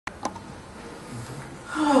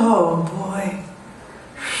Oh boy.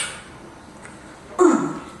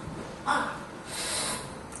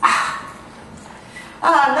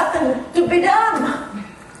 Nothing to be done.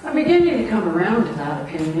 I'm beginning to come around to that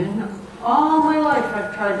opinion. All my life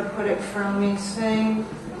I've tried to put it from me, saying,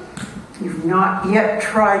 "You've not yet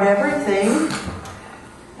tried everything."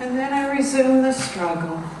 And then I resume the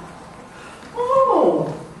struggle.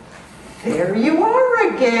 Oh, there you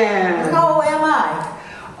are again. Oh, am I?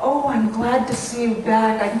 Oh, I'm glad to see you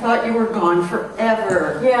back. I thought you were gone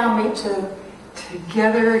forever. Yeah, me too.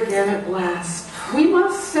 Together again at last. We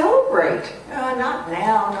must celebrate. Not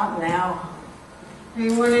now, not now.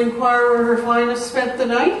 Anyone inquire where her finest spent the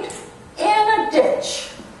night? In a ditch.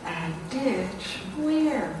 A ditch?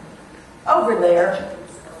 Where? Over there.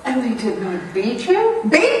 And they did not beat you?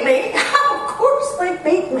 Beat me? Of course they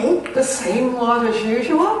beat me. The same lot as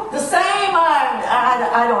usual? The same?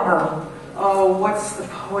 I don't know. Oh, what's the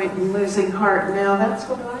point in losing heart now? That's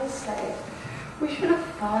what I say. We should have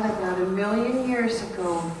thought of that 1,000,000 years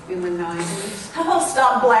ago in the 90s. Oh,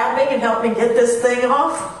 stop blabbing and help me get this thing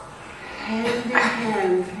off. Hand in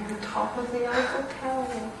hand from the top of the Eiffel Tower.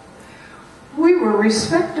 We were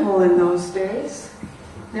respectable in those days.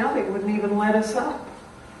 Now they wouldn't even let us up.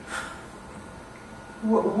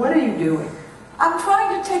 What are you doing? I'm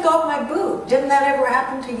trying to take off my boot. Didn't that ever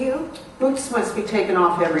happen to you? Boots must be taken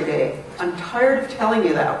off every day. I'm tired of telling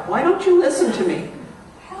you that. Why don't you listen to me?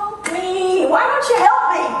 Help me. Why don't you help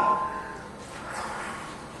me?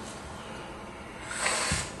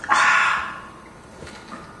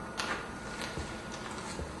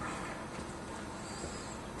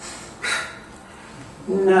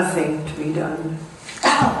 Nothing to be done.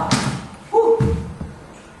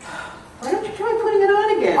 Why don't you try putting it on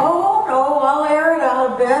again? Oh, no, I'll air it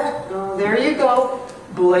out a bit. Oh, there you go.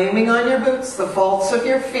 Blaming on your boots the faults of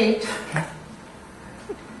your feet.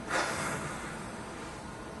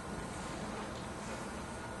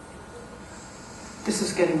 This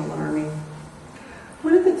is getting alarming.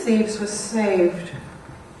 One of the thieves was saved.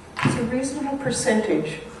 It's a reasonable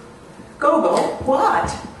percentage. Gogo,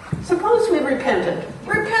 What? suppose we repented.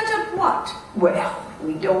 Repentant what? Well,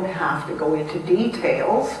 we don't have to go into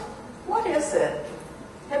details. What is it?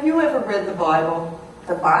 Have you ever read the Bible?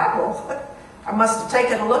 The Bible? I must have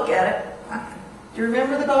taken a look at it. Do you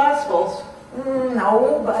remember the Gospels?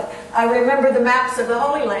 No, but I remember the maps of the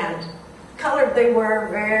Holy Land. Colored they were,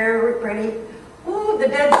 very pretty. Ooh, the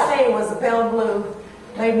Dead Sea was a pale blue.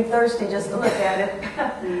 Made me thirsty just to look at it.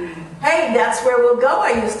 Hey, that's where we'll go, I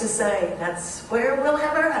used to say. That's where we'll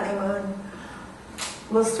have our honeymoon.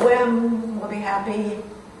 We'll swim, we'll be happy.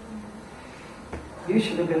 You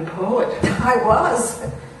should have been a poet. I was.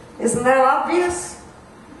 Isn't that obvious?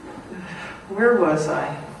 Where was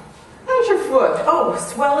I? How's your foot? Oh,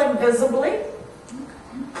 swelling visibly.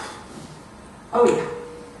 Oh, yeah.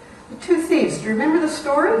 The two thieves. Do you remember the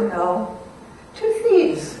story? No. Two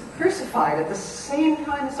thieves crucified at the same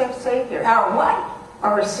time as our Savior. Our what?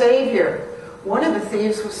 Our Savior. One of the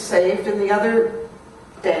thieves was saved and the other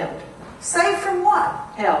damned. Saved from what?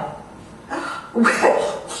 Hell.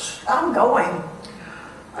 Well, I'm going.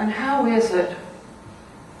 And how is it?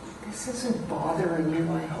 This isn't bothering you,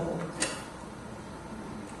 I hope.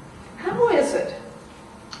 How is it?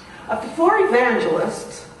 Of the 4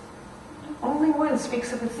 evangelists, only one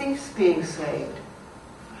speaks of a thief being saved.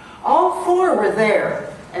 All 4 were there,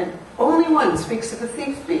 and only one speaks of a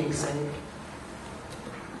thief being saved.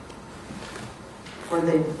 Or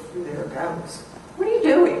thereabouts. What are you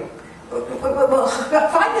doing? Well, I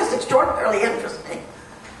find this extraordinarily interesting.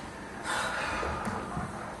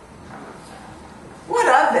 What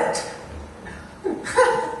of it?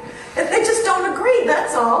 They just don't agree,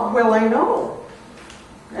 that's all. Well, I know.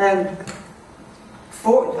 And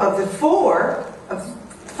four of them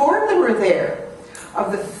were there.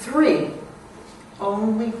 Of the 3,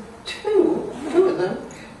 only two of them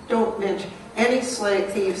don't mention any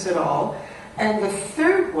slave thieves at all. And the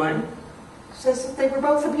 3rd one says that they were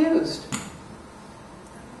both abused.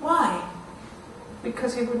 Why?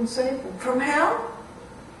 Because he wouldn't save them. From hell?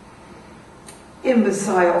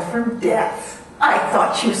 Imbecile, from death. I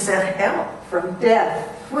thought you said hell. From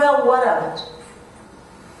death. Well, what of it?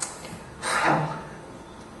 Well,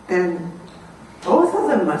 then both of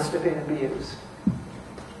them must have been abused.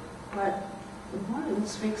 But one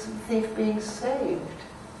speaks of the thief being saved.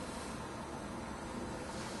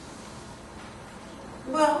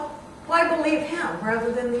 Well, why believe him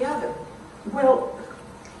rather than the other? Well,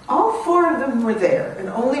 all 4 of them were there, and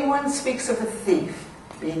only one speaks of a thief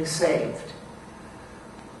being saved.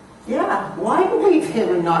 Yeah, why believe him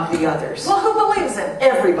and not the others? Well, who believes him?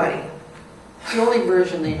 Everybody. It's the only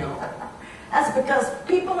version they know. That's because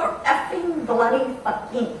people are effing bloody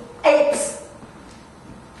fucking apes.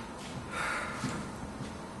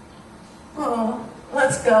 Oh,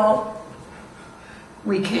 let's go.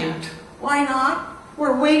 We can't. Why not?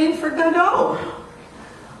 We're waiting for Godot.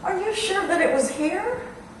 Are you sure that it was here?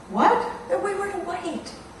 What? That we were to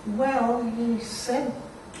wait? Well, he said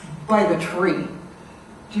by the tree.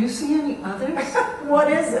 Do you see any others?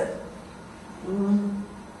 What is it?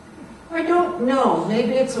 I don't know.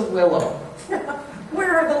 Maybe it's a willow.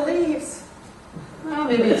 Where are the leaves? Well,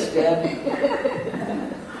 maybe it's dead.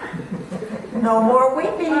 No more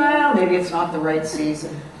weeping. Well, maybe it's not the right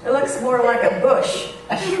season. It looks more like a bush.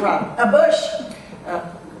 A shrub. A bush.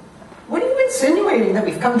 What are you insinuating, that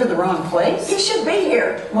we've come to the wrong place? He should be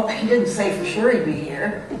here. Well, he didn't say for sure he'd be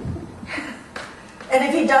here. And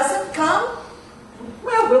if he doesn't come?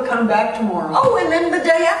 Well, we'll come back tomorrow. Oh, and then the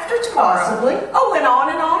day after tomorrow. Possibly. Oh, and on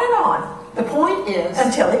and on and on. The point is...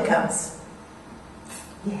 Until he comes.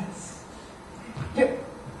 Yes. You're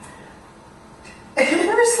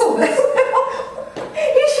merciless.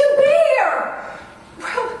 He should be here.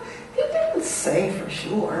 Well, he didn't say for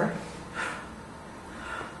sure.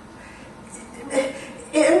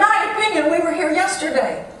 In my opinion, we were here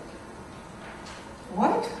yesterday.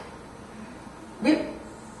 What?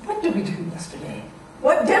 What did we do yesterday?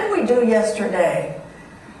 What did we do yesterday?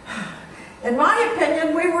 In my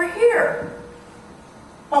opinion, we were here.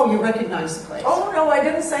 Oh, you recognize the place? Oh, no, I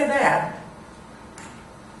didn't say that.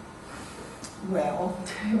 Well,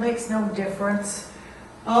 It makes no difference.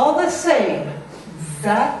 all the same,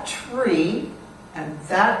 that tree and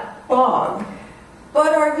that bog.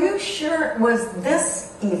 But are you sure it was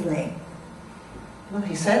this evening? Well,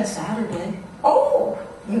 he said Saturday. Oh,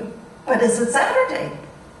 but is it Saturday?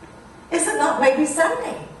 Is it not maybe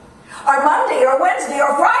Sunday? Or Monday, or Wednesday,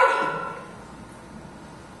 or Friday?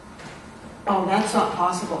 Oh, that's not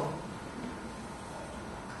possible.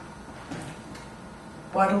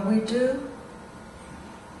 What do we do?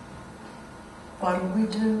 What do we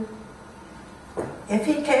do? If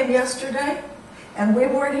he came yesterday and we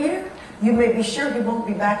weren't here, you may be sure he won't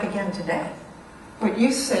be back again today. But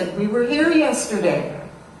you said we were here yesterday.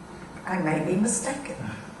 I may be mistaken.